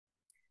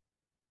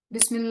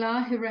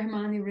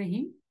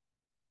Bismillahirrahmanirrahim.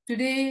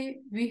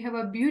 Today we have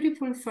a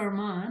beautiful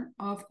Farman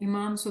of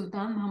Imam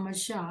Sultan Muhammad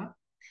Shah,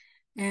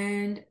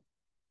 and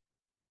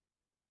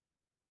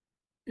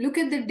look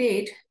at the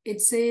date. It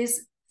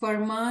says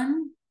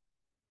Farman,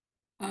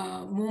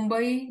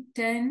 Mumbai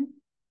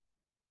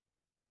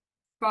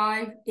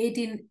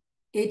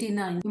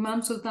 10/5/1889.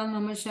 Imam Sultan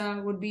Muhammad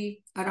Shah would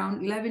be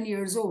around 11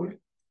 years old,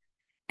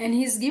 and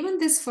he's given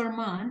this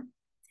Farman.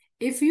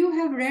 If you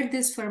have read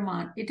this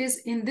Farman, it is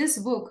in this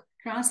book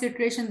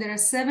transliteration. There are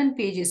 7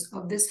 pages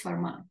of this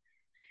Farman.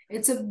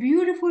 It's a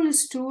beautiful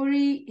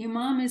story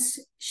Imam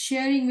is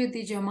sharing with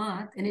the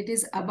Jamaat, and it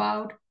is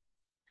about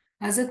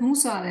Hazrat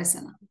Musa alayhi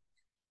salam.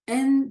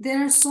 And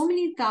there are so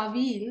many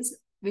tawils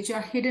which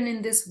are hidden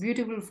in this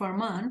beautiful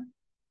Farman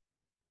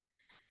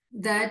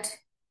that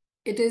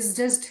it is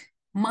just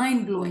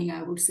mind-blowing,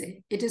 I would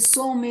say. It is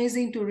so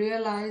amazing to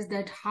realize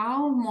that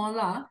how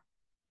Maula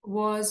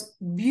was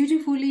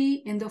beautifully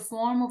in the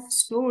form of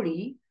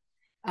story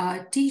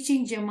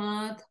teaching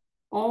Jamaat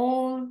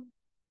all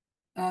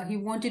he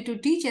wanted to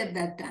teach at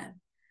that time.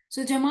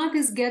 So Jamaat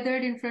is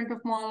gathered in front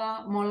of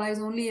Maula. Maula is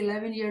only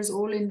 11 years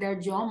old in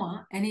that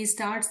Jama, and he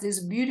starts this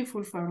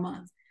beautiful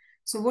Farman.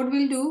 So what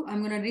we'll do,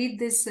 I'm going to read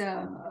this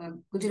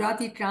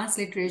Gujarati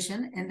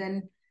transliteration and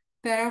then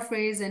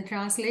paraphrase and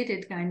translate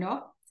it kind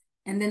of,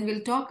 and then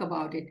we'll talk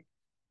about it.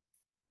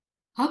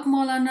 हक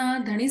मौलाना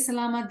धनी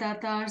सलामत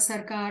दातार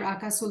सरकार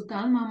आका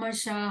सुल्तान मोहम्मद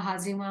शाह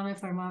हाजिमा में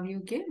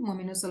फरमाव्યું કે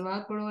મોમિનો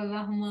સલવાત પઢો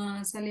અલ્લાहुम्मा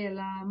સલ્લી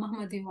અલા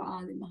મુહમ્મદ વ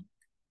આલ મુહમ્મદ.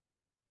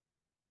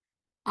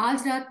 આજ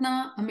રાતના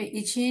અમે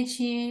ઈચ્છીએ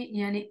છીએ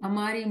યાની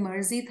અમારી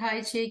મરજી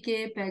થાય છે કે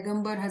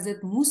પૈગંબર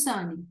હઝરત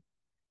મૂસાની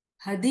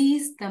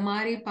હદીસ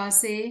તમારી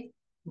પાસે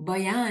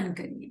બયાન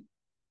કરીએ.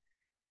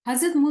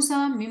 હઝરત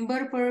મૂસા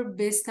મિંબર પર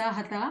બેસતા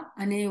હતા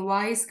અને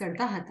વાઇસ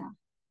કરતા હતા.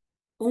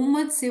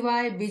 ઉમ્મત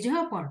સિવાય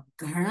બીજા પણ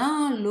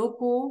ઘણા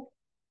લોકો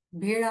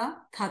ભેળા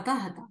થતા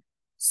હતા.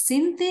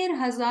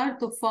 70,000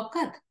 તો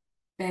ફક્ત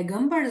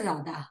પૈગંબર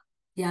ઝાદા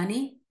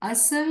યાની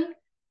અસલ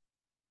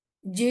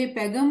જે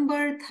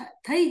પેગંબર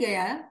થઈ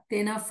ગયા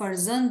તેના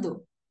ફરજંદો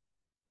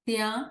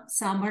ત્યાં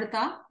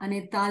સાંભળતા અને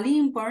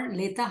તાલીમ પણ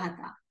લેતા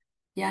હતા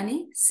યાની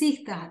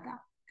શીખતા હતા.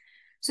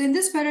 So in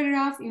this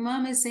paragraph,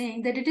 Imam is saying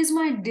that it is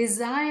my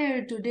desire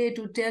today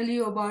to tell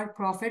you about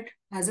Prophet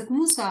Hazrat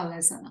Musa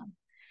alayhi salam.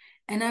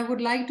 And I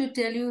would like to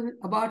tell you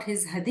about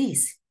his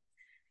hadith.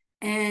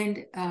 And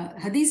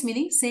hadith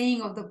meaning saying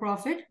of the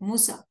Prophet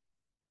Musa.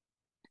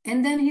 And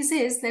then he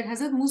says that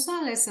Hazrat Musa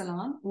alayhi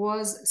salam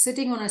was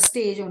sitting on a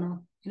stage on a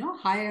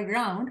higher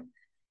ground,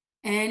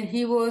 and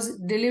he was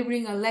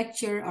delivering a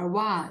lecture or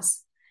was.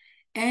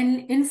 And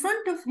in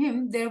front of him,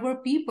 there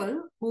were people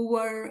who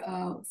were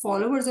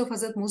followers of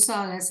Hazrat Musa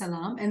alayhi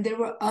salam, and there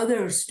were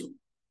others too.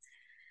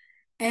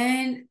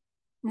 And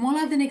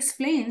Mullah then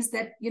explains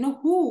that,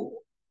 who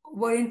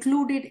were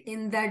included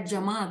in that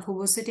Jamaat who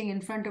was sitting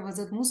in front of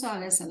Hazrat Musa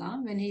alayhi salam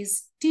when he's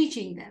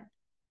teaching them.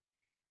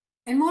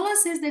 And Mullah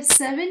says that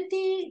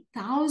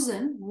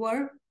 70,000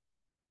 were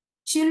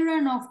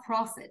children of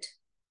Prophet,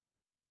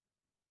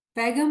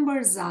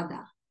 Paigambar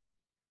Zada.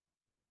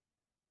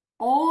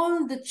 All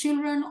the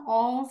children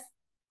of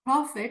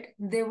Prophet,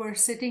 they were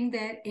sitting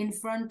there in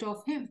front of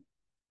him.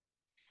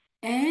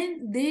 And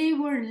they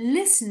were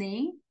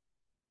listening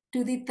to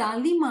the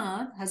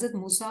talimat Hazrat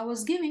Musa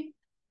was giving.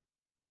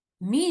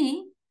 Meaning,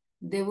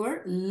 they were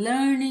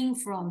learning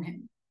from him.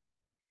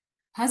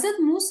 Hazrat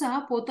Musa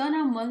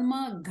પોતાના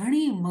મનમાં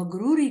ઘણી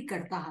મગરૂરી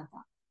કરતા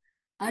હતા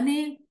અને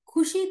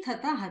ખુશી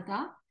થતા હતા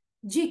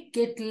જે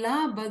કેટલા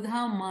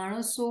બધા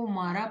માણસો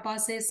મારા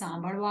પાસે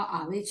સાંભળવા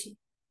આવે છે.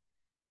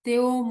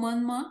 તેઓ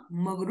મનમાં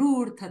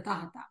મગરૂર થતા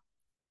હતા.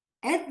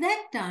 At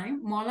that time,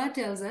 Maula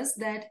tells us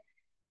that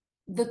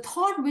the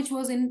thought which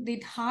was in the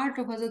heart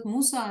of Hazrat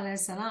Musa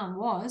alayhi salam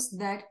was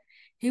that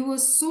he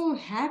was so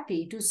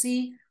happy to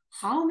see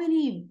how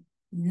many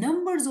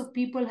numbers of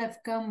people have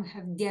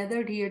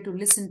gathered here to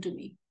listen to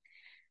me.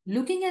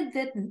 Looking at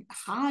that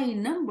high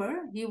number,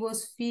 he was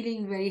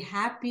feeling very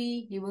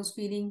happy. He was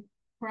feeling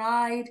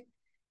pride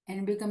and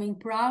becoming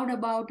proud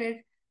about it.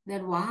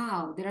 That,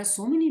 wow, there are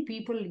so many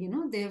people,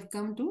 they have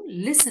come to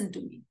listen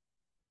to me.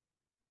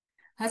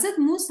 Hazrat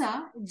Musa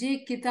જે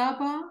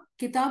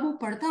કિતાબો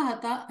પઢતા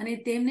હતા અને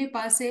તેમને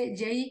પાસે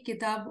જે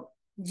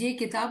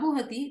કિતાબો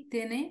હતી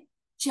તેને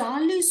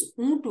 40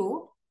 ઊંટો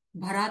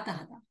ભરાતા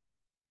હતા.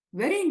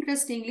 Very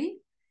interestingly,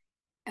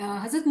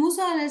 Hazrat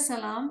Musa alayhi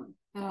salam,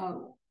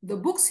 the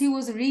books he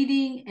was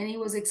reading and he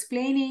was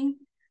explaining,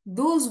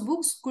 those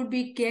books could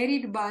be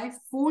carried by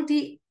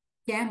 40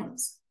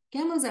 camels.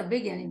 Camels are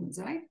big animals,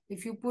 right?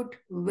 If you put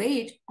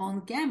weight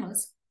on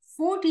camels,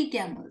 40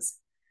 camels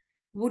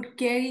would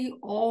carry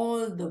all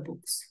the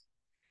books.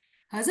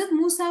 Hazrat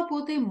Musa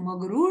પોતે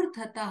મગરૂર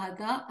થતા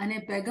હતા અને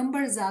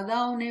પેગંબર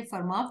ઝાદાઓને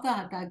ફરમાવતા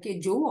હતા કે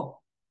જુઓ,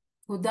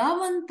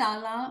 ખુદાવંદ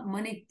તાલા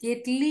મને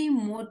કેટલી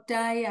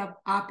મોટાઈ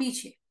આપી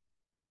છે.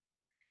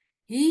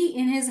 He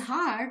in his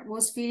heart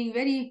was feeling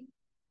very,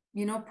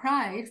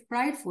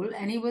 prideful,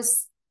 and he was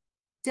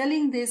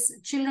telling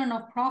these children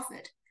of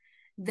Prophet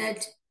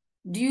that,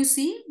 do you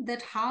see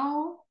that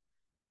how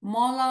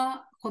Maula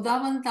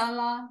Khudawan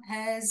Ta'ala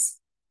has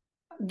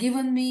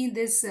given me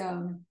this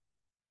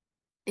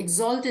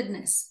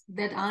exaltedness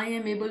that I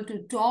am able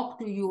to talk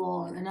to you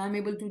all and I'm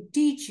able to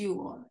teach you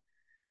all.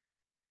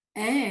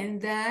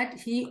 And that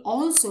he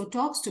also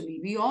talks to me.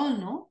 We all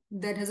know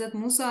that Hazrat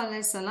Musa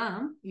alayhi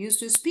salam used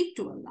to speak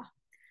to Allah.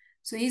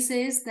 So he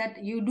says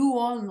that you do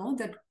all know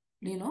that,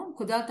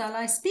 Khuda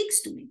Ta'ala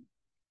speaks to me.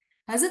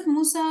 Hazrat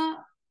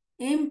Musa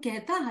એમ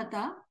કહેતા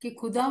હતા કે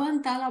ખુદાવન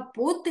તાલા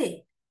પોતે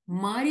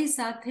મારી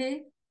સાથે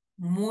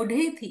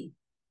મોઢેથી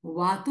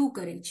વાતું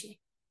કરે છે.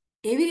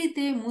 એવી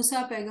રીતે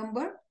મૂસા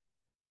પૈગંબર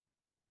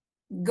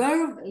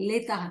ગર્વ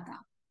લેતા હતા.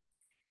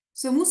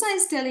 So Musa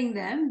is telling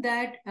them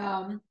that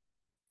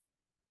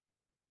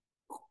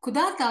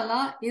Khuda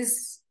Ta'ala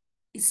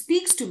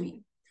speaks to me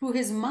through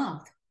his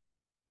mouth,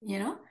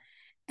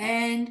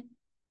 and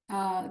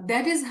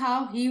that is how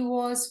he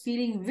was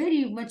feeling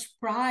very much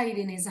pride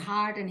in his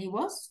heart, and he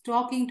was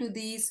talking to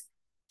these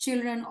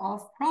children of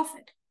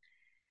prophet.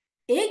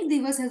 એક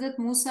દિવસ હઝરત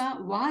મૂસા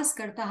વાસ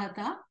કરતા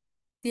હતા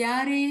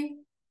ત્યારે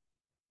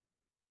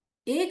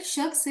એક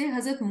શખ્સે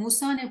હઝરત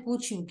મૂસાને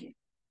પૂછ્યું કે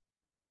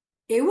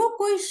એવો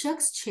કોઈ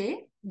શખ્સ છે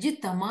જે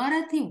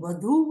તમારાથી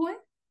વધુ હોય?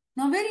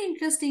 Now very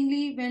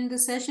interestingly, when the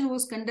session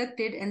was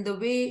conducted and the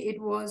way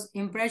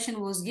impression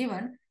was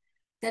given,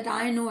 that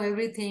I know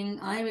everything,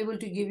 I am able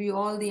to give you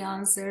all the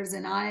answers,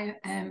 and I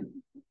am,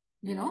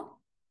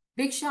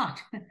 big shot.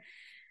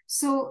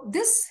 So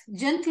this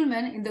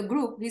gentleman in the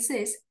group, he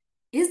says,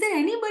 is there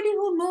anybody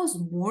who knows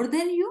more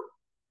than you?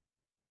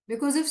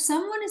 Because if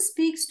someone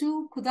speaks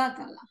to Khuda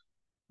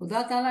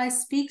Ta'ala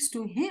speaks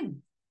to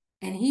him,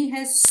 and he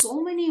has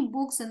so many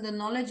books and the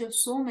knowledge of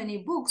so many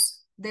books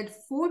that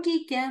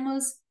 40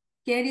 camels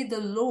carry the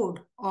load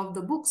of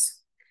the books.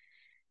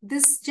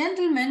 This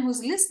gentleman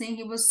who's listening,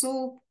 he was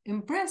so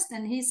impressed,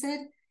 and he said,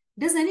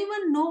 does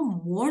anyone know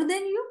more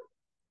than you?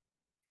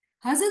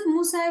 Hazrat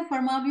Musa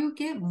farmavyun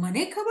ke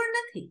mane khabar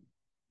nathi.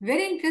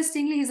 Very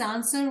interestingly, his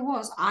answer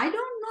was, I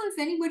don't know if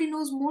anybody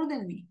knows more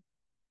than me.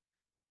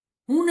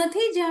 હું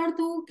નથી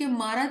જાણતું કે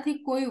મારાથી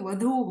કોઈ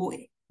વધુ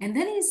હોય. And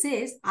then he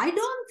says, I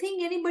don't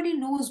think anybody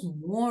knows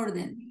more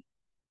than me.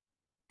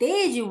 તે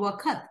જ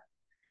વખત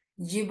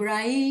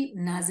જિબ્રાઈલ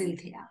નાઝિલ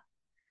થયા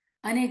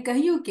અને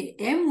કહ્યું કે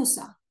એ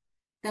મૂસા,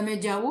 તમે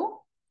જાઓ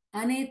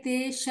અને તે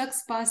શખ્સ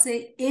પાસે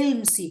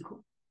ઇલ્મ શીખો.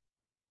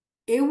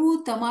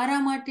 એવું તમારા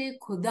માટે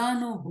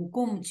ખુદાનો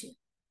હુકમ છે.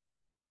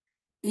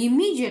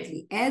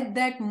 Immediately, at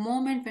that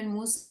moment when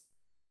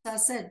Musa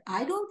said,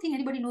 I don't think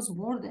anybody knows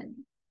more than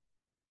me,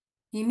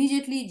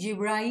 immediately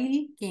Jibreel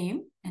came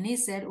and he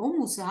said, oh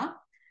Musa,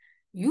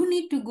 you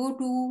need to go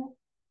to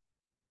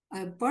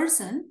a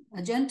person,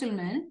 a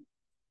gentleman,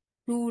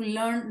 to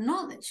learn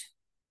knowledge.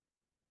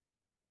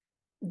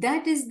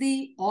 That is the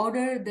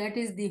order, that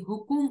is the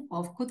hukum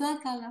of Khuda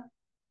Ta'ala.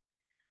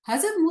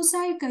 Hazrat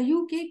Musa એ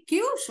કહ્યું કે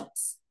કેવો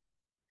શખ્સ?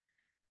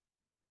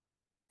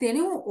 તેને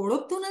હું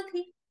ઓળખતો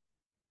નથી.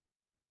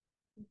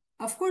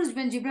 Of course,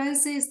 when Jibreel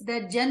says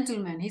that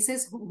gentleman, he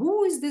says, who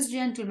is this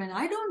gentleman?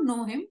 I don't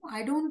know him.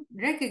 I don't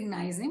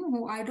recognize him.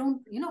 Who I don't,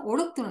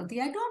 ઓળખતો નથી.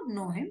 I don't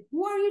know him.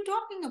 Who are you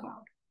talking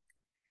about?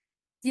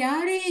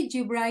 ત્યારે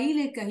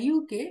જિબ્રાઈલે કહ્યું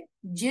કે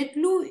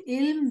જેટલું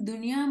ઇલ્મ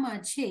દુનિયામાં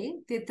છે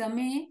તે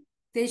તમે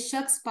તે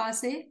શખ્સ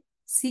પાસે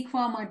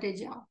શીખવા માટે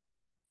જાઓ.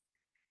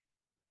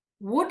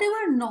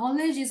 Whatever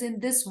knowledge is in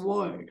this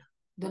world,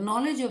 the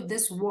knowledge of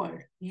this world,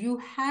 you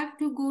have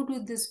to go to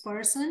this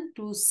person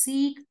to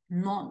seek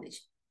knowledge.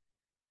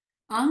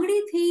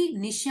 આંગળીથી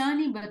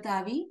નિશાની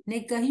બતાવી ને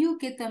કહ્યું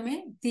કે તમે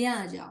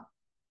ત્યાં જાઓ.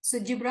 So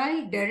Jibreel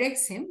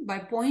directs him by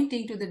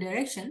pointing to the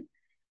direction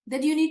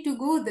that you need to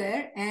go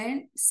there and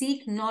seek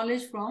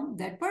knowledge from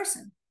that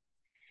person.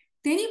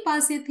 તેની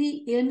પાસેથી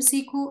ઇલ્મ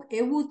શીખો,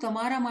 એવું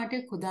તમારા માટે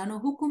ખુદાનો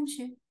હુકમ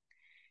છે.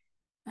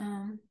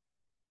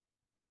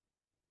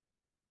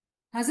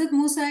 હઝરત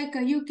મૂસાએ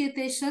કહ્યું કે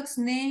તે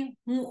શખ્સને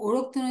હું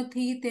ઓળખતો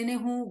નથી, તેને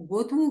હું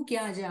ગોતવું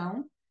ક્યાં જાઉં?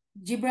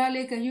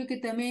 જિબ્રાલે કહ્યું કે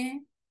તમે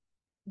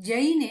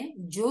જઈને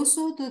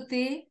જોશો તો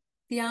તે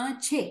ત્યાં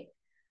છે.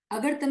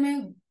 અગર તમે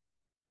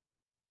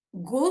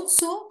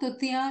ગોતશો તો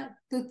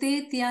તે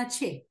ત્યાં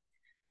છે.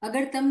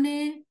 અગર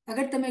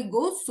તમે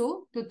ગોતશો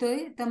તો તે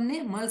તમને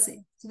મળશે.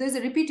 So there's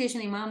a repetition.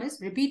 Imam is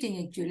repeating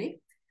actually.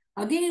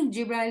 Again,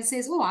 Jibreel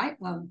says,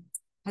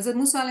 Hazrat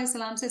Musa alayhi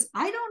salam says,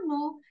 I don't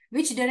know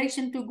which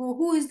direction to go.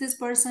 Who is this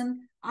person?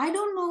 I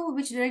don't know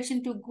which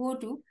direction to go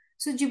to.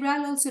 So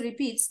Jibreel also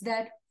repeats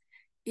that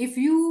if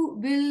you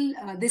will,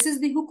 this is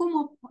the hukum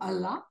of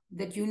Allah,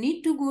 that you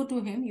need to go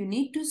to him, you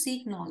need to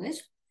seek knowledge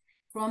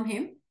from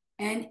him,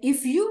 and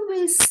if you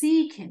will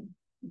seek him,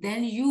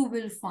 then you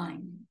will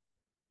find him.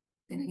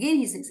 Then again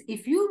he says,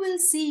 if you will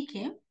seek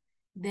him,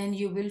 then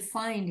you will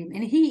find him.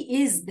 And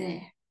he is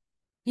there.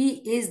 He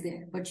is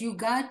there. But you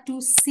got to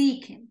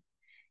seek him.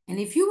 And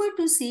if you were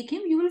to seek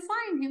him, you will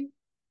find him.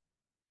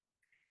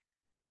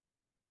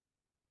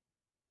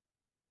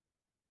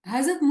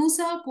 Hazrat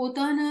Musa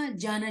પોતાના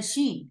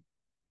જાનશીન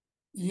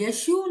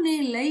યશુને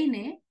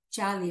લઈને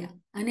ચાલ્યા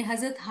અને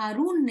હઝરત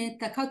હારૂનને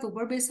તખત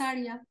ઉપર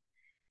બેસાડ્યા.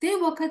 તે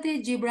વખતે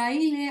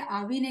જિબ્રાઈલે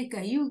આવીને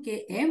કહ્યું કે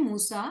એ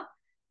મૂસા,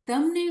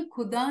 તમને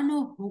ખુદાનો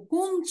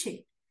હુકુમ છે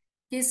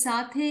કે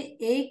સાથે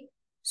એક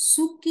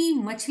સૂકી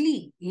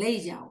મછલી લઈ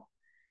જાઓ.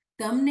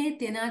 તમને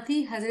તેનાથી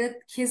હઝરત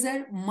ખિઝર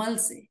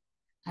મળશે.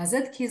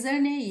 હઝરત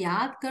ખિઝરને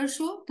યાદ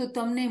કરશો તો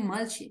તમને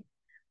મળશે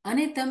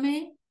અને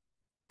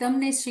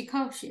તમને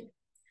શીખવશે.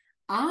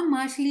 આ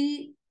માછલી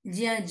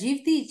જ્યાં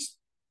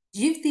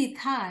જીવતી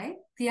થાય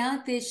ત્યાં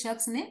તે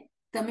શખ્સને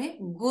તમે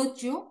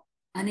ગોતજો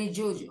અને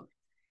જોજો.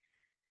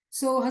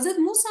 So Hazrat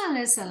Musa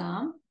alayhi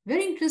salam,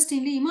 very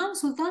interestingly, Imam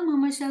Sultan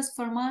Muhammad Shah's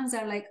farmans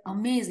are like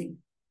amazing.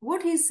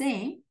 What he's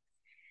saying,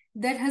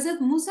 that Hazrat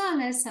Musa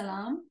alayhi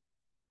salam,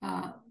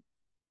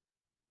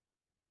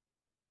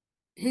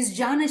 his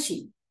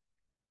Janashi,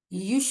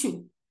 Yushu,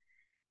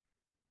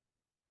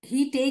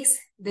 he takes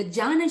the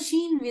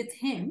Janashin with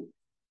him,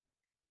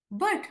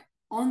 but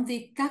on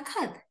the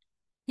takhat,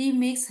 he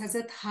makes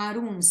Hazrat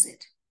Harun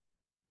sit.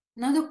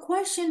 Now the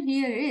question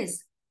here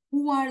is,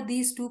 who are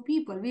these two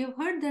people? We have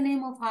heard the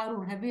name of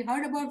Harun. Have we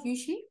heard about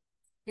Yushi?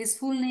 His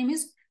full name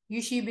is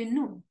Yushi bin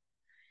Nun.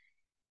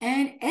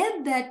 And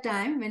at that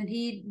time, when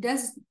he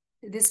does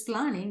this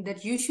planning,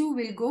 that Yushu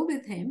will go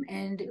with him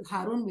and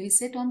Harun will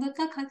sit on the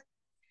takhat.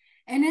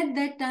 And at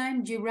that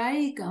time,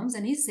 Jibreel comes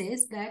and he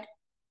says that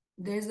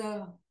there's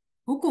a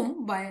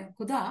hukum by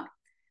Khuda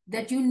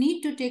that you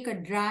need to take a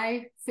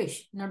dry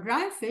fish. Now,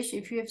 dry fish,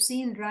 if you have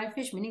seen dry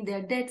fish, meaning they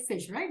are dead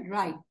fish, right?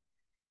 Dry.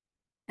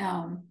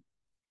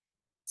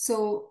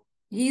 So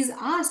he's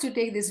asked to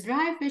take this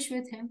dry fish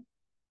with him.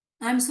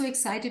 I'm so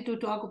excited to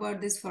talk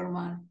about this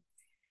Farman.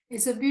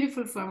 It's a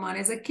beautiful Farman.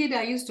 As a kid,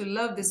 I used to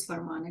love this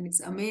Farman and it's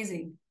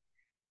amazing.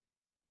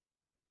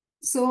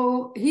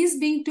 So he's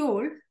being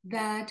told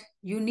that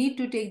you need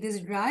to take this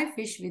dry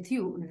fish with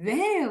you.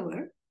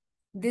 Wherever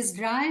this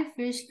dry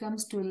fish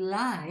comes to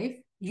life,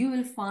 you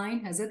will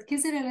find Hazrat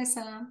Khizr alayhi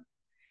salam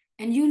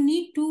and you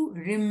need to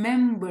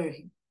remember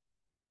him.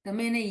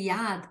 તમે એને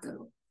યાદ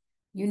કરો.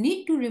 You need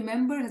to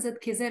remember Hazrat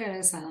Khizr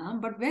alayhi salam,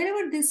 but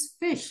wherever this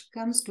fish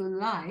comes to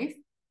life,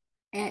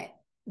 at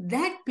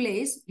that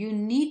place you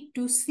need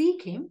to seek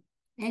him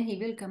and he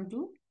will come to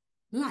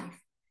life.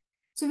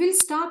 So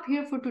we'll stop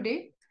here for today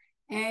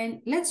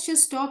and let's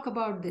just talk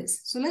about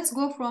this. So let's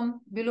go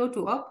from below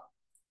to up.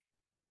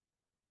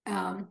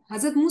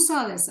 Hazrat Musa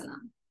alayhi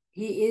salam,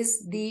 he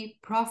is the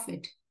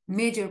prophet,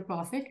 major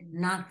prophet,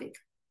 Natiq.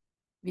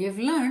 We have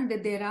learned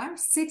that there are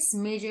 6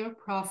 major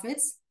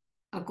prophets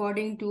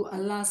according to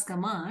Allah's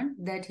command,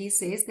 that he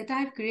says that I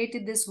have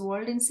created this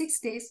world in 6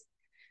 days.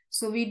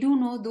 So we do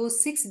know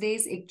those 6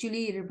 days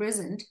actually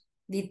represent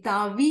the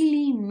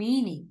Tawili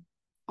meaning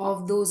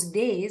of those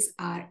days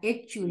are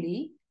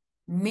actually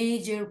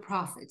major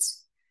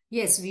prophets.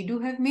 Yes, we do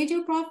have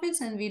major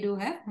prophets and we do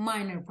have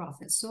minor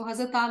prophets. So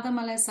Hazrat Adam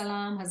alayhi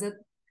salam, Hazrat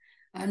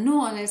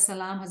Noah alayhi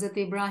salam, Hazrat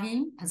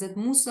Ibrahim, Hazrat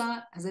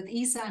Musa, Hazrat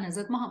Isa and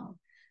Hazrat Muhammad.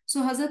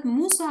 So Hazrat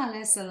Musa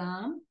alayhi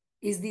salam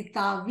is the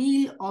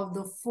Tawil of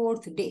the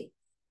 4th day.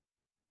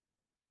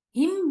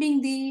 Him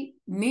being the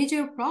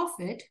major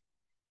prophet,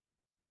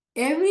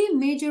 every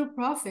major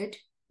prophet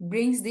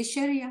brings the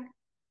Sharia.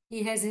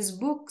 He has his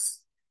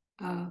books,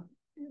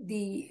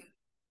 the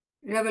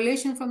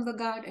revelation from the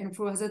God, and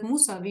for Hazrat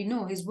Musa, we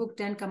know his book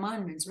 10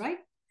 Commandments, right?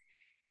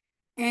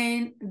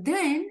 And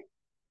then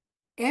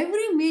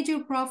every major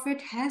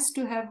prophet has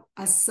to have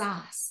a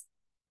sas.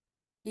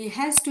 He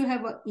has to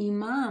have an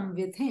imam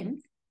with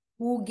him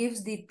who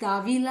gives the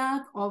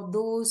tawilat of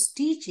those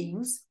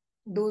teachings,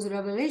 those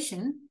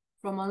revelation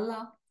from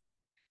Allah.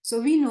 So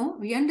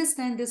we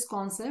understand this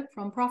concept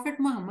from Prophet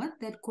Muhammad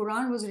that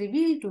Quran was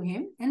revealed to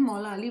him and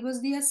Maula Ali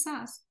was the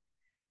Asas.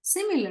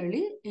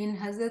 Similarly, in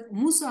Hazrat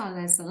Musa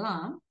alayhi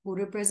salam, who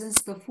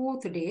represents the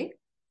 4th day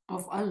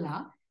of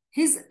Allah,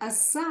 his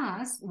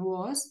Asas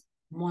was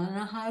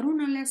Maulana Harun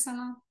alayhi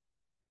salam.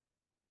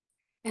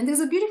 And there's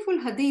a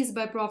beautiful hadith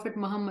by Prophet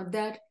Muhammad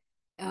that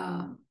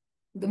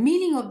the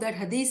meaning of that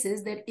hadith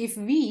is that if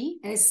we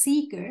as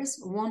seekers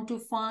want to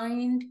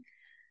find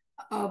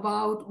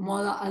about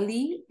Maula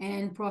Ali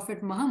and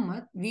Prophet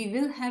Muhammad, we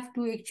will have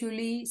to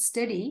actually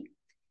study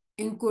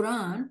in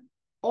Quran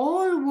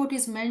all what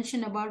is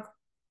mentioned about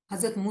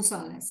Hazrat Musa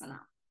alayhi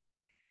salam.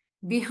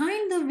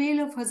 Behind the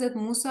veil of Hazrat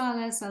Musa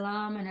alayhi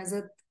salam and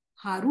Hazrat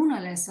Harun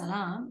alayhi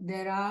salam,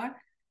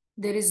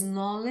 there is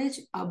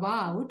knowledge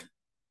about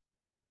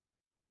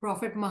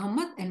Prophet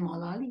Muhammad and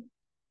Maula Ali.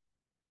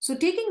 So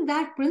taking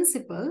that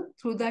principle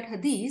through that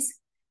hadith,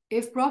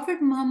 if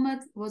Prophet Muhammad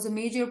was a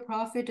major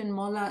prophet and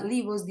Maula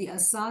Ali was the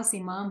Asas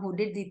Imam who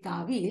did the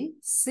Tawil,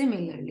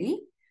 similarly,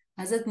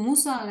 Hazrat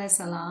Musa alayhi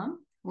salam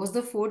was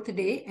the 4th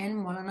day and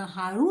Maulana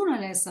Harun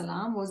alayhi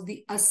salam was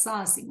the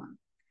Asas Imam.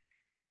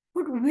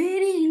 But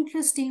very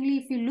interestingly,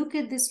 if you look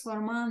at this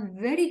Farman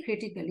very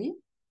critically,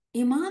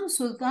 Imam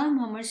Sultan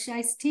Muhammad Shah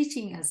is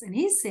teaching us and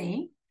he's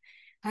saying,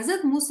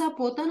 Hazrat Musa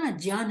potana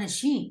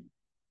Janashin,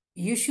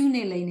 Yushu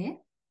ne laine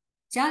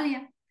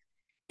chalya.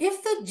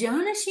 If the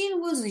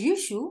Janashin was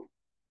Yushu,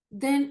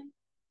 then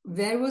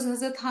where was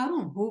Hazrat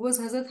Harun? Who was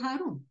Hazrat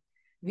Harun?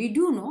 We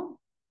do know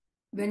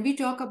when we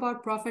talk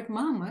about Prophet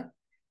Muhammad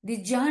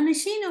The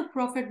Janashin of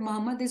Prophet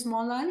Muhammad is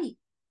Maula Ali.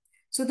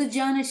 So the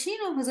Janashin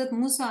of Hazrat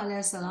Musa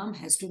alayhi salam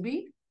has to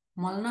be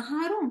Maulana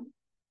Harun.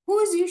 Who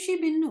is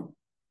Yushi bin Nun?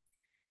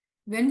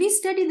 When we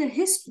study the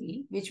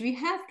history, which we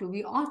have to,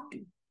 we ought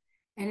to.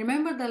 And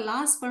remember, the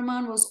last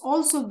Farman was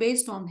also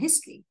based on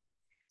history.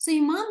 So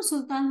Imam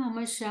Sultan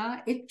Muhammad Shah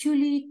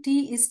actually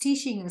is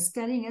teaching us,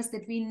 telling us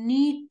that we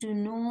need to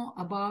know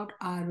about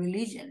our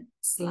religion,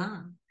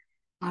 Islam,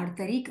 our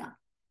tariqah.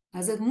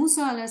 Hazrat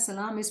Musa alayhi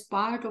salam is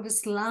part of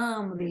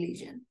Islam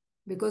religion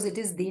because it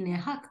is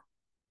Din-e-Haq.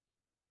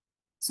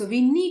 So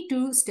we need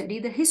to study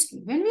the history.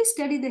 When we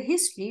study the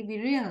history,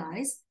 we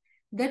realize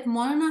that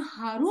Maulana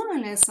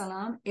Harun alayhi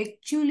salam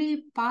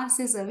actually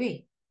passes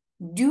away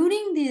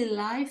during the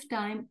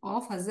lifetime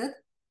of Hazrat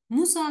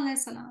Musa alayhi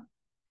salam.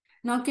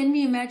 Now, can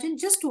we imagine,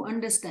 just to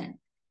understand,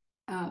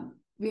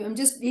 I'm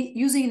just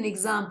using an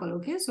example,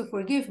 okay? So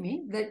forgive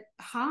me, that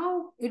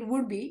how it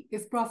would be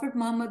if Prophet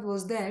Muhammad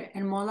was there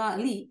and Maula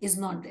Ali is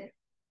not there.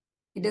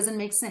 It doesn't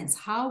make sense.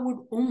 How would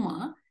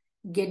Ummah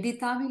get the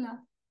Tawila?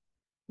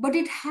 But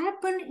it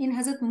happened in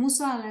Hazrat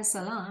Musa alayhi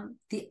salam,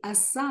 the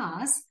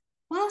Asas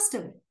passed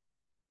away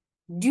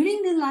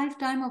during the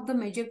lifetime of the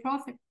major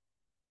prophet.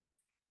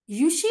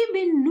 Yushi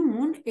bin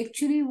Nun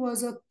actually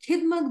was a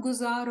khidmat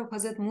guzar of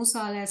Hazrat Musa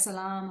alayhi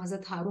salam,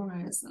 Hazrat Harun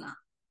alayhi salam.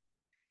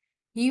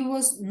 He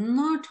was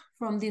not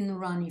from the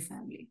Nurani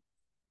family.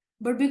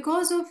 But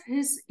because of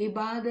his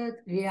ibadat,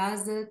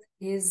 riyazat,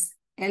 his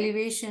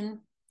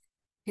elevation,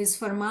 his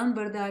farman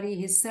bardari,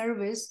 his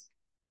service,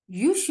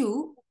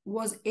 Yushu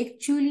was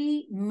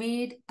actually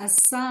made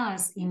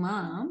Asas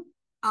Imam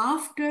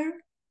after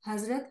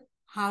Hazrat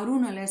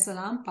Harun alayhi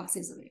salam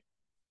passes away.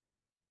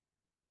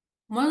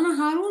 Maulana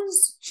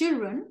Harun's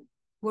children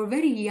were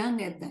very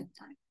young at that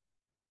time.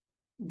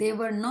 They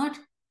were not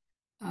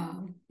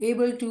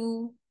able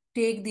to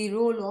take the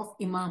role of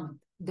Imam.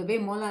 The way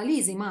Maula Ali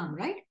is Imam,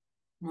 right?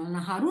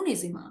 Maulana Harun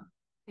is Imam.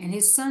 And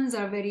his sons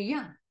are very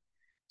young.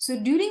 So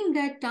during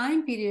that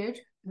time period,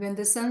 when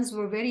the sons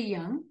were very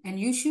young, and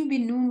Yusuf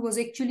bin Nun was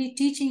actually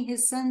teaching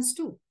his sons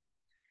too,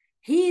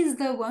 he is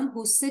the one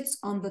who sits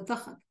on the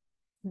takhat.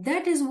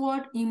 That is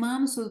what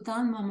Imam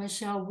Sultan Muhammad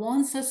Shah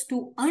wants us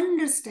to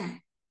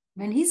understand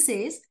when he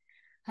says,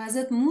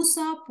 Hazrat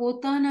Musa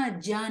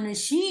potana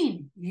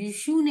janashin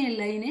Yishune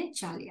laine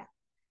chalya.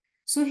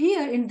 So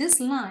here in this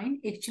line,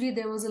 actually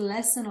there was a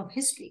lesson of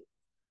history.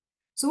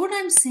 So what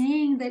I'm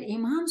saying that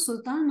Imam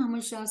Sultan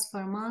Muhammad Shah's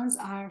farmans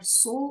are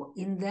so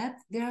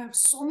in-depth, there are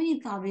so many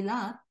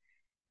tawilat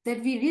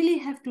that we really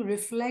have to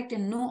reflect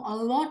and know a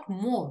lot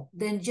more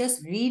than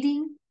just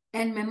reading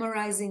and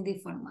memorizing the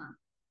farman.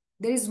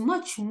 There is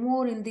much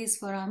more in these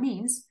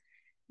faramins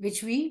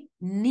which we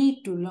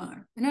need to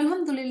learn. And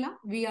Alhamdulillah,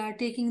 we are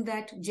taking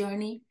that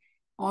journey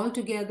all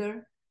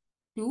together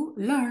to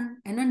learn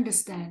and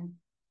understand.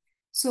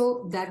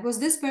 So that was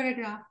this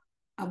paragraph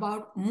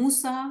about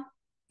Musa,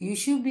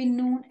 Yusuf bin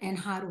Nun, and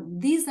Harun.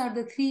 These are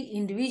the three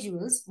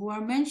individuals who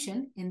are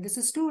mentioned in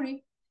this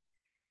story.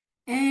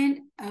 And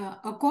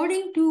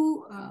according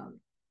to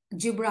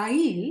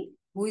Jibrail,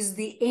 who is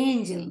the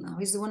angel now,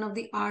 he's one of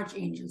the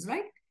archangels,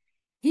 right?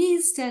 He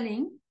is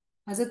telling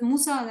Hazrat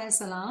Musa alayhi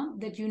salam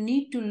that you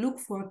need to look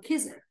for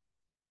Khizr.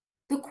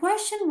 The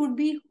question would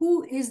be,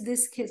 who is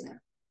this Khizr?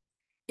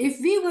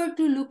 If we were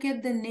to look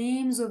at the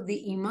names of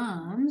the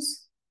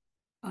Imams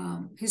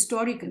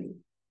historically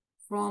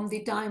from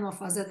the time of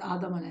Hazrat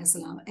Adam alayhi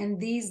salam,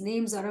 and these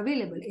names are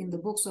available in the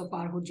books of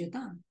our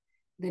Hujjatan,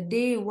 the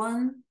day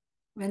one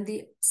when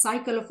the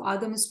cycle of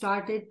Adam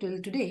started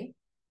till today,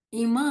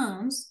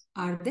 Imams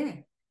are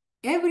there.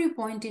 Every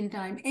point in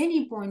time,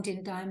 any point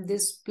in time,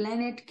 this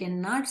planet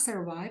cannot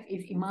survive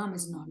if Imam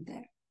is not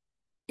there.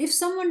 If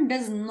someone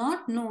does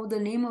not know the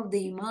name of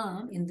the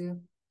Imam in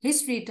the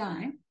history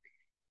time,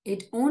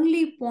 it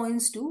only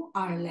points to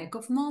our lack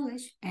of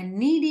knowledge and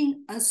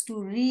needing us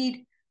to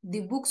read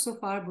the books of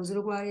our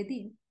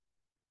Buzurgware-e-Din.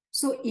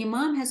 So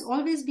Imam has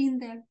always been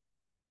there.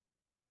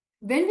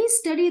 When we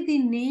study the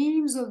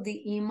names of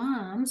the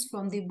Imams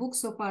from the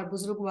books of our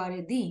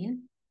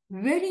Buzurgware-e-Din,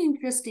 very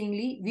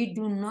interestingly, we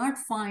do not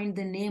find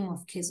the name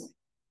of Khizr.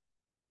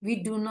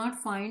 We do not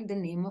find the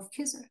name of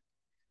Khizr.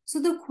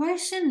 So the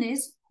question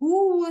is,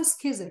 who was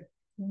Khizr?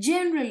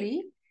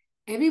 Generally,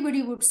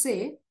 everybody would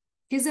say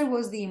Khizr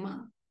was the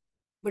Imam.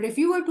 But if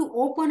you were to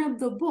open up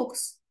the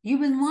books, you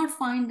will not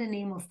find the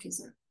name of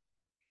Khizr.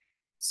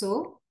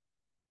 So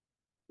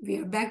we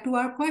are back to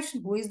our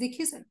question, who is the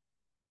Khizr?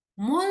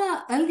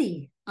 Maula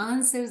Ali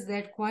answers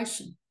that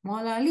question.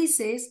 Maula Ali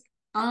says,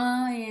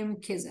 I am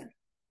Khizr.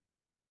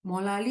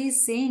 Maula Ali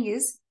is saying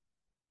is,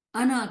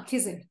 Ana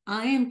Khizr,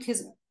 I am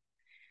Khizr.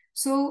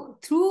 So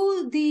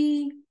through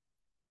the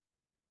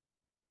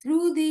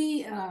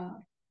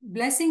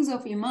blessings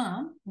of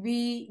Imam,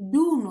 we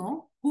do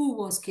know who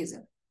was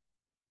Khizr.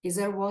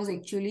 Khizr was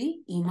actually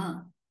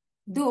Imam.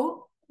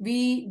 Though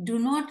we do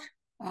not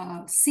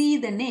see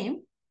the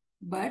name,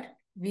 but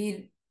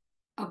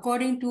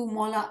according to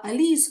Maula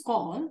Ali's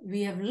call,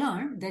 we have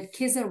learned that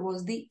Khizr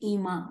was the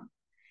Imam.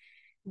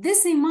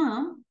 This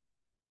Imam,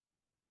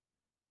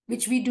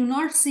 which we do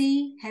not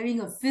see having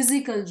a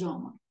physical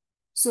jama.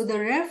 So the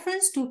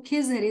reference to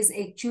Khizr is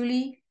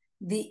actually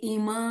the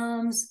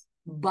Imam's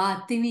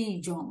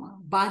Batini jama,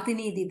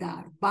 Batini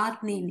didar,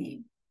 Batni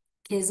name.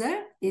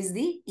 Khizr is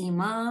the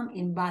Imam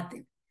in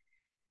Batin.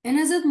 And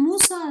Hazrat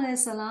Musa alayhi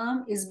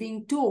salam is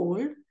being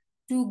told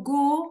to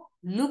go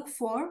look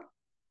for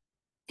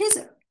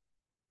Khizr.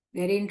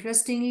 Very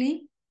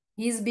interestingly,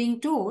 he is being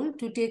told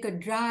to take a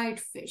dried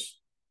fish.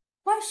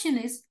 Question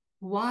is,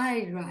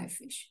 why dry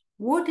fish?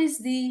 What is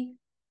the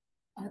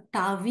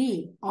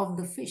ta'wil of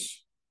the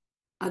fish?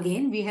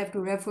 Again, we have to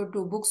refer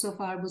to books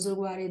of our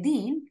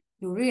Buzurgwar-e-Din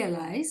to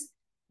realize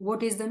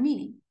what is the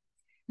meaning.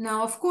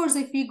 Now, of course,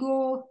 if we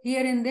go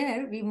here and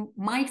there, we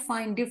might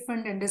find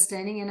different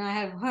understanding, and I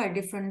have heard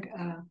different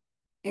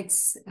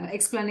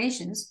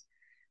explanations.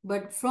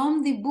 But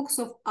from the books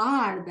of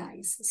our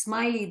Dais,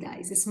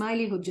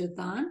 Ismaili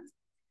Hujjatan,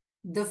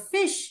 the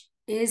fish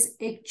is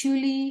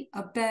actually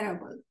a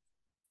parable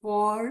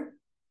for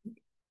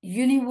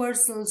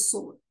universal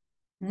soul,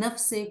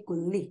 nafse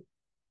kulli.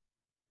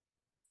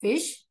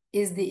 Fish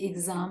is the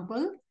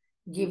example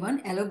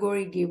given,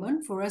 allegory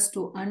given for us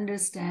to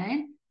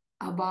understand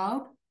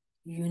about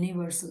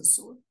universal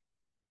soul.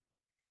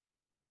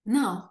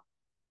 Now,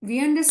 we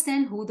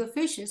understand who the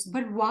fish is,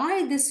 but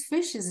why this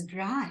fish is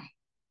dry?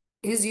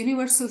 Is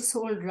universal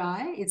soul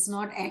dry? It's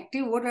not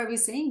active. What are we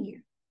saying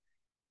here?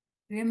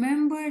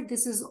 Remember,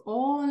 this is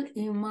all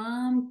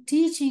Imam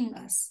teaching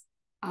us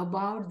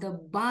about the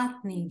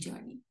Batni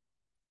journey.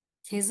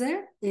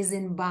 Khizr is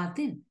in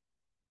Batin.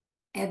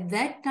 At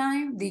that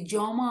time, the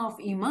Jama of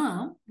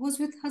Imam was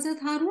with Hazrat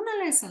Harun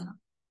alayhi salam.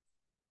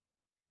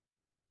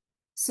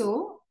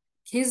 So,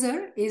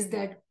 Khizr is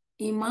that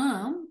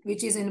Imam,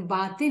 which is in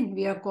Batin,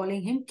 we are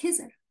calling him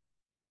Khizr.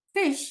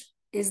 Fish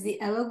is the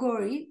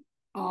allegory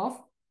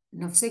of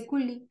Nafse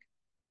Kulli.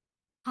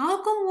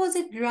 How come was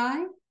it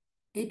dry?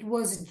 It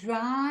was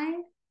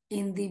dry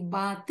in the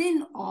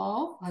Batin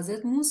of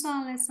Hazrat Musa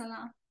alayhi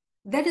salam.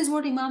 That is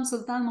what Imam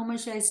Sultan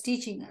Muhammad Shah is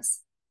teaching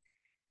us.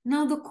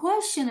 Now the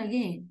question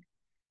again,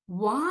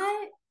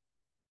 why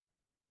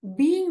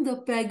being the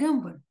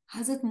Paigambar,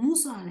 Hazrat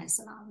Musa alayhi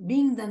salam,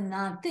 being the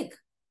Natik,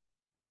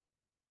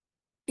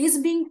 is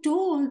being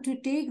told to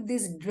take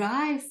this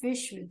dry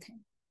fish with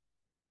him?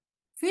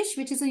 Fish,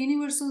 which is a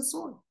universal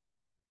soul.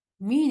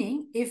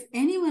 Meaning, if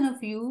any one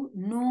of you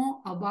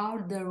know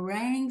about the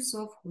ranks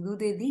of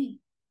Hudud-e-Din,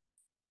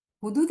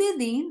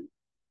 Hudud-e-Din,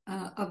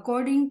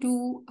 according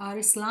to our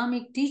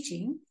Islamic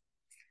teaching,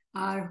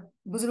 our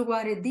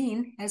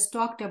Buzurgwar-e-Din has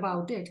talked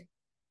about it,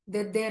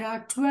 that there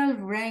are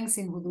 12 ranks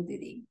in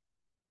Hudud-e-Din.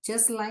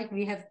 Just like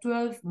we have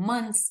 12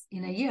 months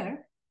in a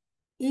year,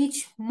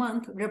 each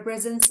month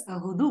represents a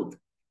hudud.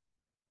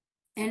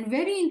 And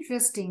very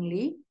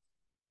interestingly,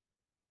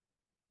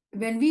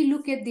 when we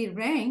look at the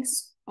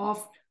ranks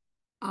of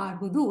our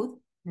hudud,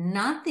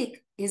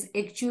 Natik is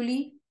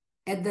actually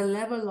at the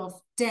level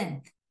of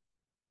 10th.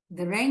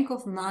 The rank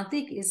of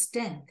Natik is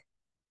 10th.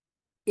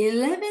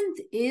 11th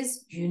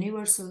is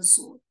universal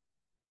soul.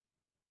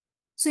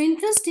 So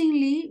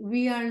interestingly,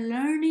 we are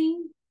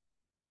learning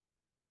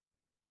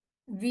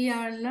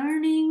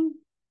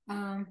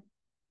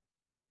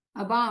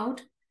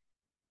about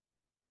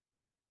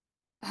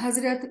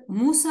Hazrat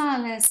Musa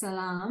alayhi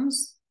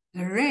salam's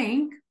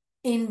rank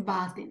in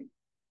Batin.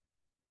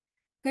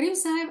 Karim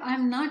Sahib,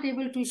 I'm not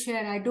able to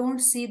share. I don't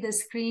see the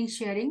screen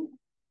sharing.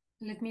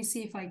 Let me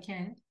see if I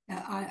can.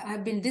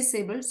 I've been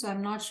disabled, so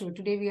I'm not sure.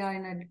 Today we are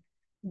in a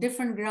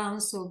different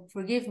ground, so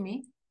forgive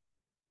me.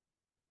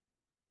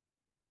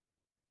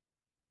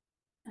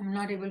 I'm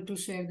not able to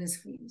share the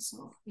screen,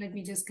 so let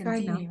me just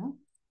continue.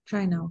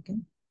 Try now, okay?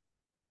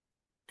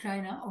 Try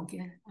now,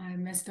 okay. I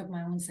messed up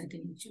my own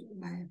setting.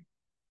 Bye.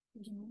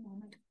 Give me a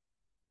moment.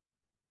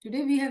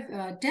 Today we have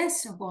a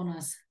test upon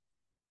us,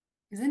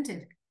 isn't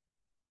it?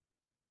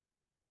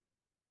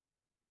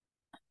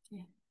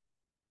 Okay.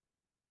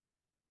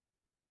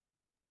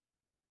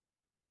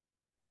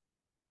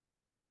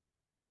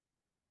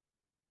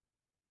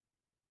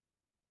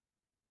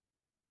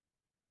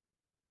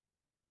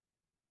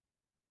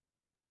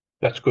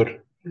 That's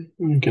good.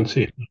 You can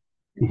see it.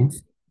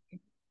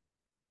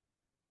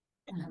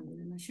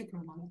 Alhamdulillah,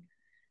 shukran.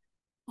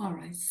 All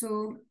right,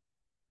 so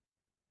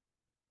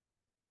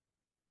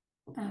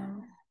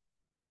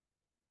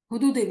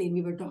Hudud-e-Din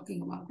we were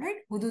talking about, right?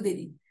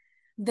 Hudud-e-Din.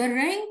 The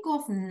rank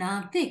of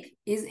Natik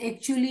is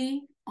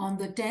actually on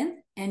the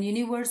 10th and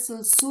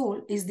universal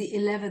soul is the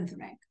 11th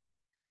rank.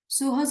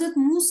 So Hazrat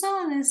Musa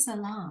alayhi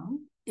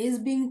salam is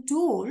being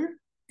told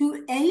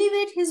to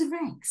elevate his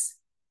ranks.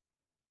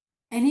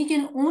 And he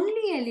can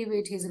only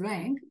elevate his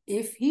rank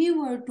if he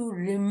were to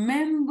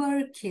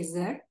remember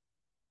Khizr.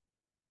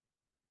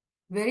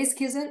 Where is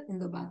Khizr? In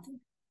the Batin.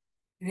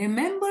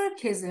 Remember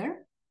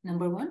Khizr,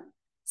 number one.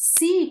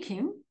 Seek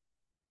him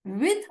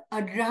with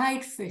a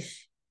dried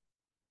fish.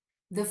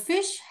 The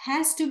fish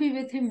has to be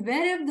with him.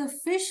 Wherever the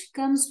fish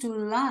comes to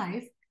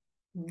life,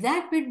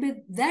 that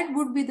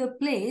would be the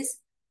place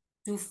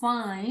to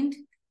find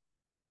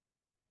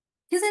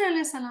Khizr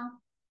alayhi salam.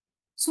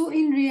 So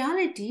in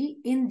reality,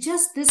 in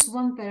just this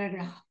one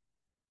paragraph,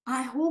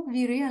 I hope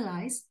we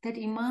realize that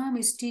Imam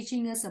is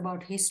teaching us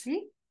about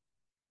history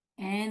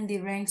and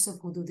the ranks of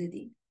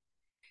Hudududdin.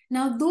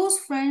 Now, those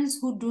friends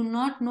who do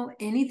not know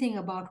anything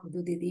about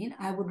Hudududdin,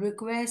 I would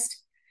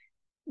request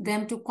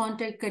them to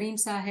contact Karim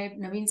Sahib,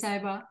 Naveen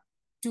Sahiba,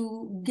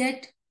 to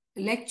get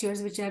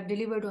lectures which I have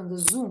delivered on the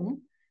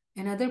Zoom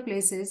and other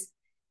places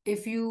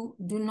if you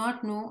do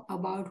not know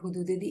about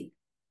Hudududdin.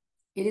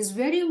 It is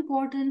very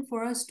important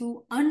for us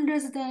to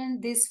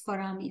understand these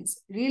Farhamins,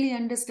 really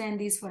understand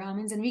these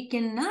Farhamins, and we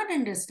cannot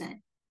understand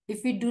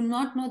if we do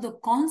not know the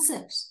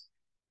concepts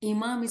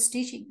Imam is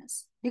teaching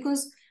us,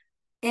 because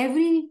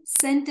every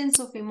sentence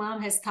of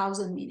Imam has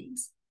 1,000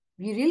 meanings.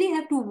 We really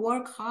have to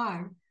work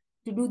hard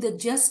to do the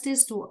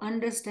justice to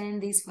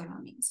understand these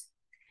Farhamins.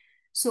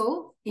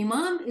 So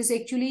Imam is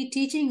actually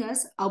teaching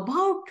us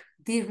about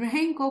the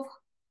rank of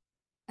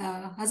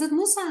Hazrat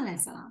Musa alayhi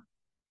salam,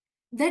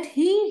 that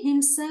he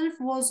himself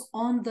was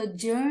on the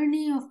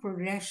journey of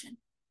progression.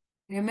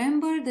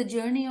 Remember the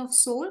journey of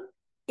soul?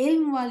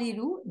 Ilm wali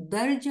ruh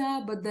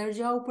darja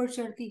badarja upar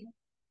chadti hai.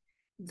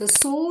 The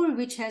soul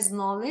which has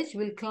knowledge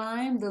will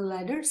climb the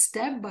ladder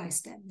step by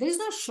step. There is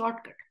no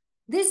shortcut.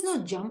 There is no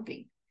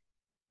jumping.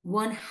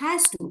 One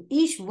has to,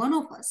 each one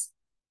of us,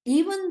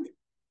 even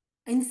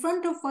in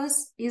front of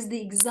us is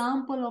the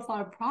example of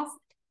our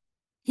Prophet.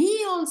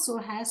 He also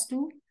has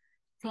to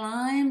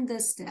climb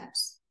the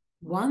steps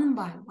one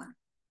by one.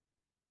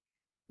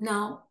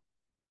 Now,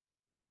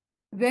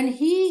 when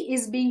he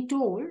is being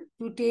told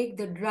to take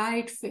the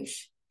dried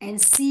fish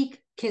and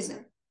seek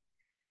Khizr,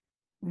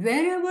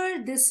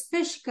 wherever this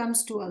fish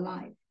comes to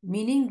alive,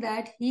 meaning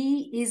that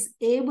he is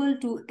able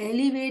to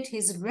elevate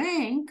his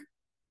rank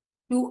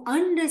to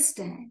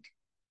understand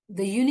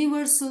the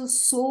universal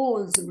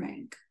soul's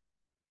rank,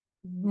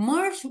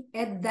 merge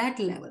at that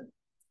level.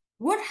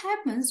 What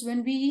happens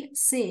when we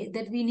say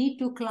that we need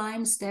to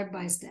climb step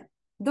by step?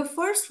 The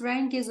first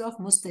rank is of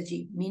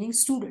Mustajib, meaning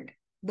student,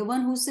 the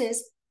one who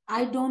says,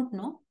 I don't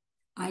know,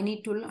 I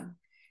need to learn.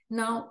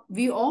 Now,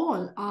 we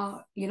all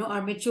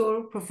are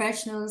mature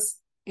professionals,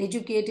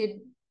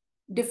 educated,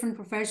 different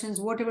professions,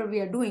 whatever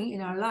we are doing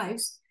in our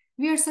lives,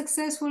 we are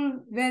successful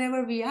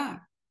wherever we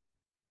are.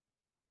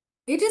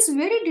 It is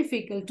very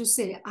difficult to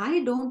say,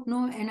 I don't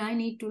know and I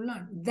need to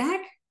learn.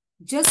 That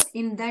just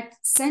in that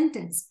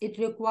sentence, it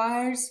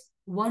requires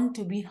one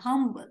to be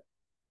humble.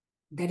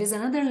 That is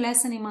another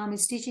lesson Imam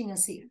is teaching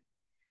us here.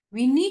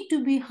 We need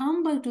to be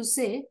humble to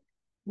say,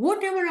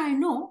 whatever I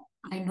know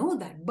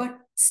that, but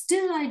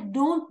still I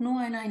don't know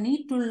and I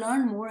need to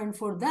learn more. And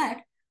for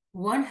that,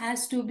 one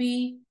has to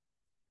be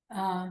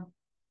humble.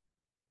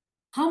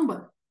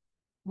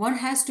 One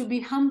has to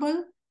be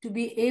humble to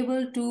be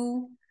able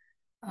to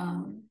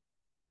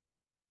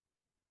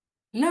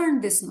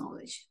learn this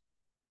knowledge.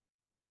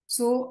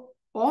 So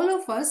all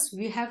of us,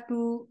 we have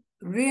to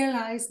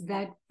realize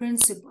that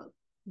principle,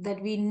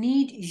 that we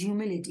need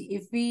humility.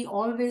 If we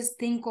always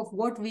think of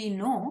what we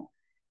know,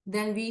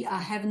 then we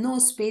have no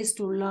space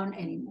to learn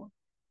anymore.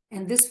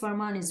 And this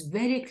Farman is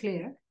very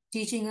clear,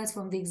 teaching us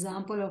from the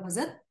example of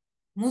Hazrat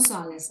Musa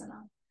alayhi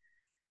salam.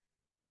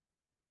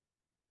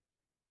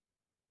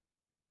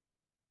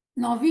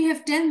 Now we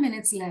have 10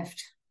 minutes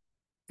left.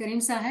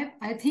 Karim Sahib,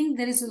 I think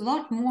there is a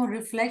lot more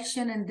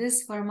reflection, and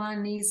this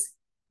Farman needs,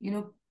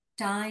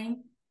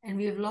 time, and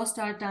we have lost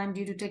our time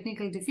due to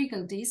technical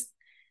difficulties.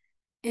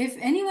 If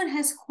anyone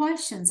has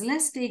questions,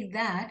 let's take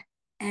that,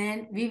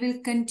 and we will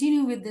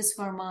continue with this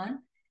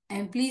Farman.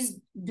 And please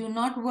do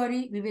not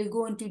worry, we will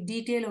go into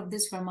detail of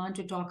this Farman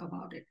to talk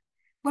about it.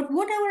 But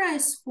whatever I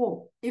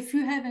spoke, if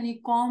you have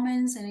any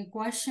comments, any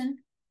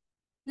question,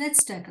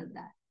 let's tackle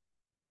that.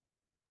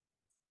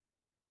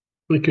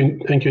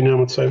 Thank you,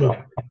 NIAMAT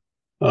Sahiba.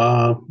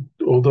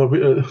 Although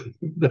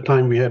the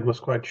time we had was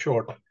quite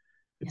short,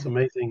 it's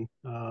amazing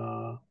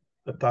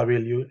the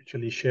Tawil you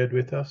actually shared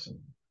with us.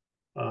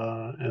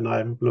 And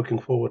I'm looking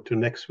forward to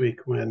next week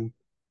when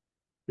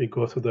we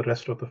go through the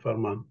rest of the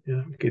Farman.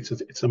 Yeah,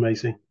 it's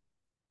amazing.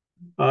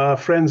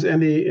 Friends,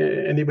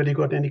 anybody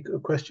got any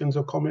questions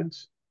or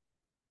comments?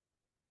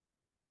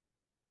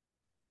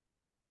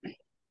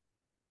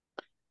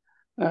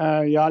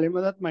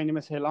 Yalimadat, my name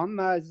is Helam.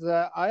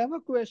 I have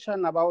a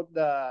question about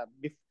the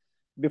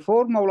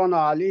before Maulana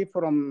Ali,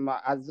 from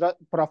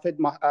Prophet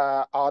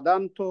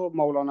Adam to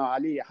Maulana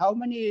Ali. How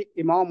many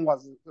Imam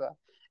was?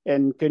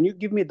 And can you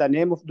give me the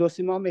name of those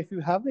Imam if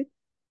you have it?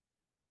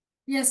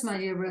 Yes, my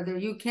dear brother,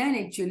 you can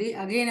actually.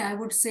 Again, I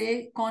would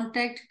say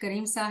contact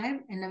Karim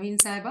Sahib and Naveen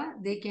Sahiba.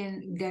 They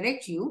can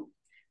direct you.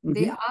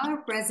 They are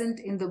present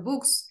in the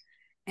books.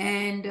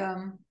 And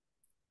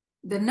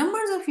the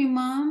numbers of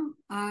Imam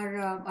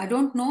are, I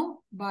don't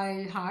know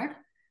by heart,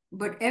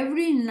 but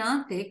every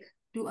Natik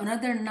to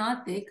another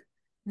Natik,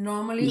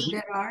 normally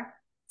there are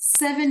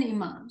 7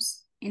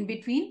 Imams. In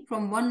between,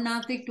 from one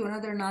Natik to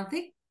another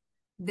Natik,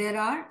 there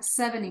are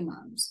 7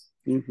 Imams.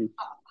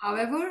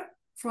 However,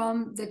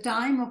 from the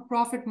time of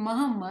Prophet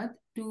Muhammad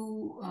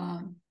to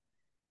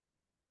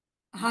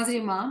Hazir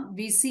Imam,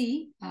 we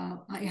see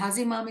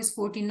Hazir Imam is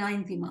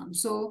 49th Imam.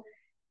 So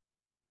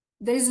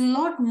there is a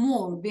lot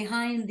more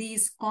behind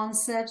these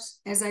concepts.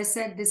 As I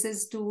said, this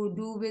is to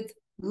do with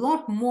a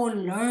lot more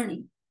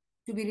learning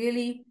to be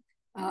really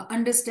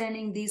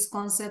understanding these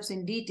concepts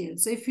in detail.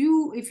 So if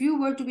you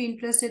were to be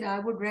interested, I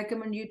would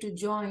recommend you to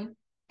join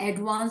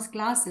advanced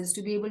classes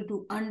to be able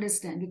to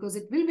understand, because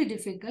it will be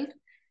difficult.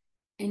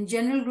 In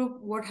general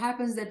group, what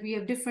happens that we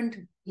have different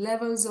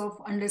levels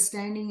of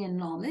understanding and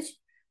knowledge,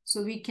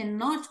 so we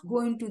cannot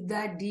go into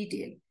that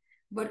detail.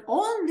 But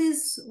all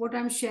this, what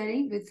I'm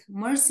sharing with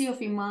mercy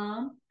of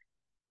Imam,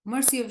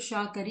 mercy of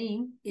Shah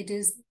Karim,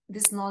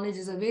 this knowledge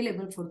is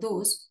available for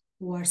those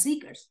who are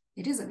seekers.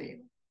 It is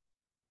available.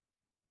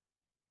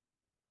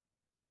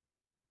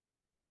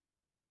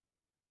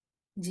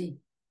 Ji.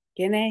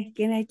 Can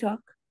I talk?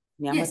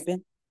 Yes.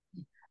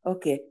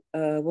 Okay.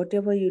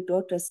 Whatever you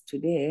taught us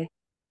today,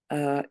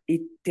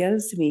 it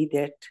tells me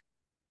that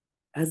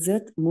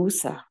Hazrat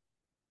Musa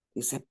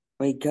is a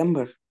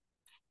Paigambar.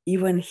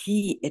 Even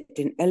he, at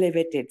an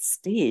elevated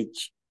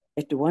stage,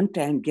 at one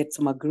time gets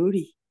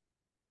magruri.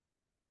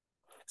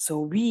 So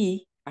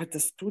we, as a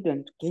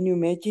student, can you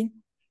imagine?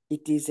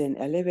 It is an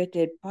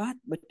elevated path,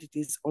 but it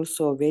is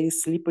also a very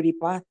slippery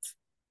path.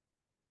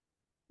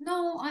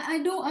 No, I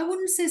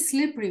wouldn't say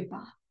slippery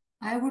path.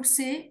 I would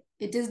say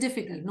it is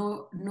difficult.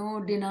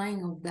 No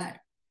denying of that.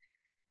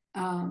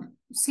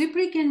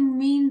 Slippery can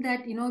mean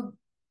that,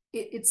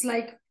 it's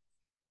like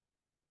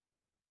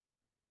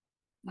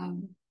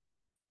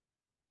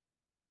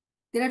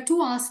there are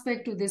two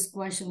aspects to this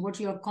question. What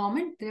your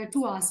comment? There are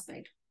two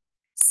aspects.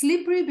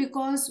 Slippery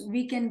because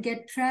we can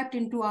get trapped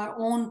into our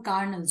own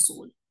carnal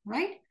soul,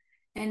 right?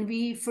 And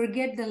we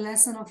forget the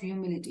lesson of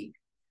humility.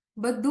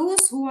 But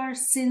those who are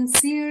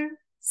sincere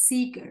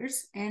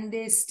seekers and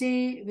they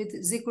stay with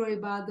Zikr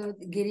Ibadat,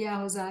 Girya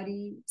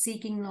Huzari,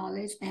 seeking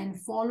knowledge and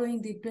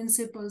following the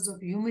principles of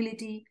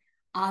humility,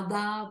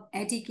 adab,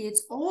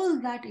 etiquettes,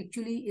 all that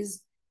actually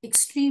is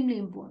extremely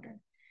important.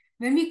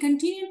 When we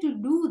continue to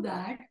do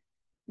that,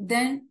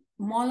 then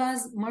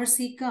Maula's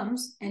mercy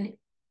comes and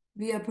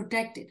we are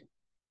protected.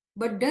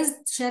 But does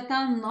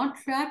Shaitan not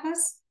trap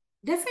us?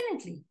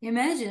 Definitely.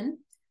 Imagine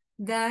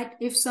that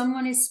if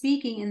someone is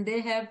speaking and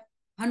they have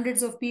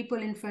hundreds of people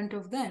in front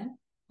of them,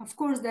 of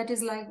course, that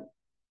is like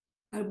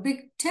a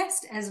big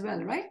test as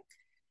well, right?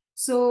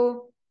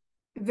 So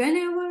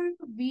whenever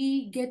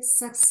we get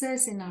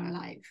success in our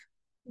life,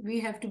 we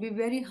have to be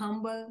very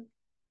humble,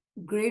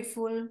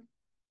 grateful,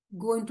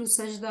 go into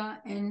sajda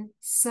and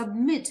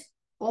submit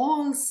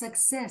all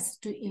success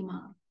to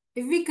Imam.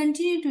 If we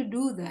continue to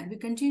do that, we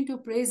continue to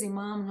praise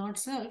Imam, not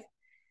self,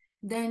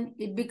 then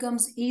it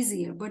becomes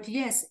easier. But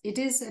yes, it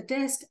is a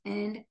test,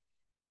 and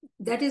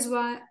that is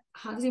why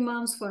Hafiz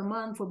Imam's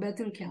Farman for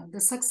Baitul Khayal, the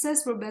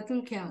success for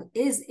Baitul Khayal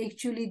is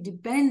actually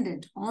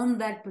dependent on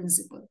that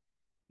principle,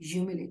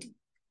 humility.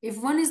 If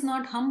one is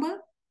not humble,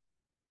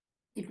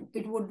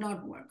 it would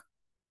not work.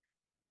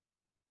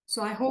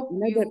 So I hope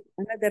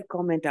another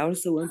comment I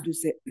also want to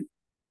say.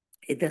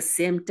 At the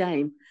same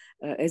time,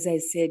 as I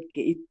said,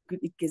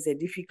 it is a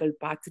difficult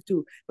path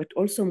too. But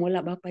also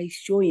Mola Bapa is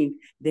showing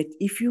that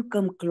if you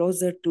come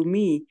closer to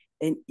me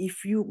and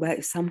if you by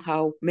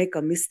somehow make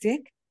a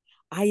mistake,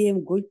 I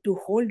am going to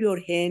hold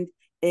your hand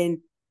and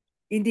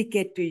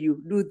indicate to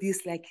you, do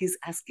this, like he's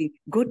asking,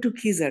 go to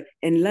Khizr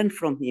and learn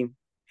from him.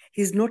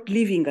 He's not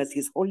leaving us,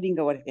 he's holding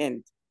our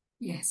hand.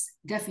 Yes,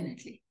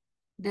 definitely.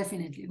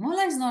 Definitely.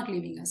 Mola is not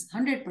leaving us,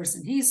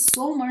 100%. He is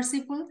so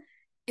merciful.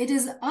 It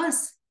is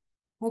us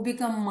who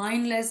become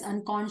mindless,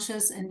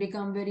 unconscious, and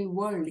become very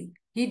worldly.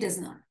 He does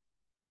not.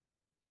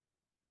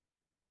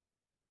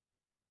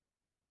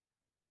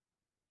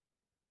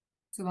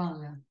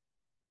 Subhanallah.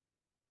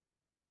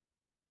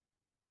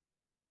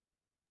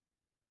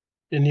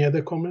 Any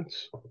other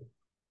comments?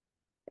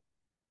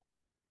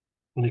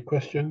 Any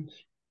questions?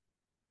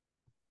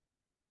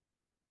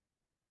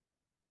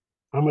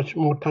 How much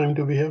more time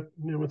do we have,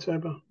 NIAMAT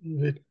Saiba?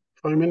 Is it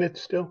 5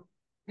 minutes still?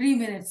 3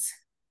 minutes.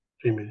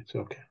 3 minutes,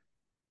 okay.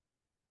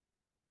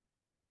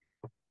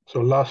 So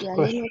last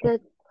question.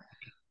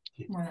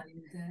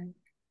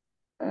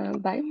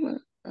 ભાઈ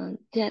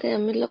જ્યારે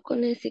અમે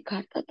લોકોને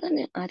શીખાડતા હતા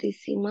ને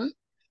આરસીમાં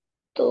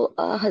તો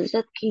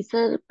હઝરત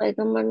ખીસર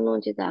પૈગંબરનો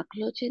જે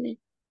દાખલો છે ને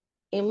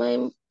એમાં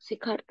એમ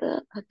શીખાડતા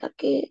હતા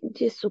કે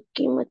જે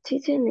સૂકી મચ્છી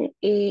છે ને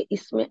એ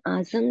ઇસ્મે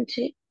આઝમ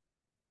છે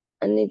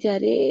અને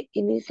જ્યારે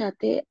એની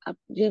સાથે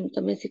જેમ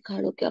તમે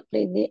શીખાડો કે આપણે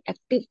એને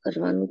એક્ટિવ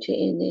કરવાનું છે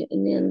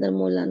એની અંદર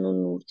મોલાનું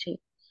નૂર છે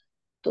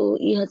તો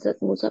એ હઝરત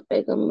મૂસા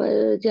પૈગંબર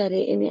જ્યારે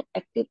એને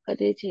એક્ટિવ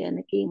કરે છે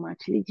અને કે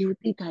માછલી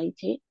જીવતી થાય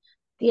છે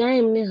ત્યાં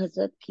એમને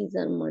હઝરત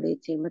ખીઝર મળે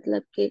છે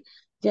મતલબ કે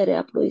જ્યારે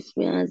આપણો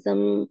ઇસ્મે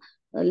આઝમ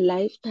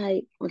લાઈફ થાય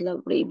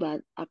મતલબ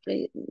આપણે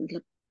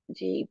મતલબ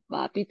જે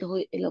બાપિત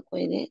હોય એ લોકો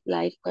એને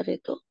લાઈફ કરે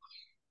તો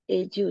એ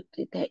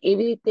જીવતી થાય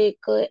એવી રીતે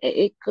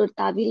એક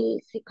તાવીલ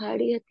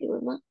શીખાડી હતી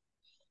એમાં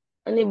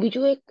અને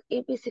બીજું એક એ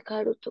બી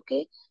શીખાડ્યું હતું કે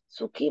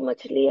સૂકી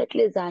મછલી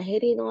એટલે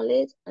જાહેરી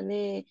નોલેજ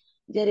અને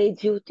જ્યારે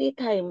જીવતી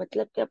થાય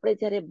મતલબ કે આપણે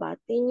જ્યારે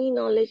બાતીની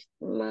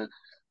નોલેજમાં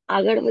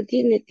આગળ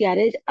વધીએ ને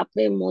ત્યારે જ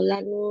આપણે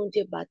મોલાનું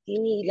જે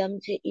બાતીની ઇલમ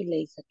છે એ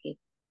લઈ શકીએ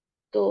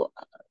તો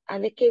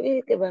આને કેવી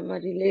રીતે બાયમાં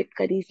રિલેટ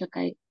કરી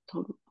શકાય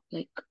થોડું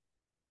like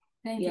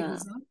Thank you, Yeah.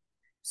 Ghazal.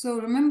 So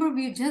remember,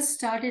 we just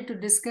started to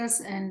discuss,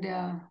 and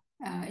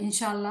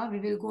inshallah, we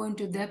will go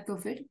into depth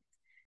of it.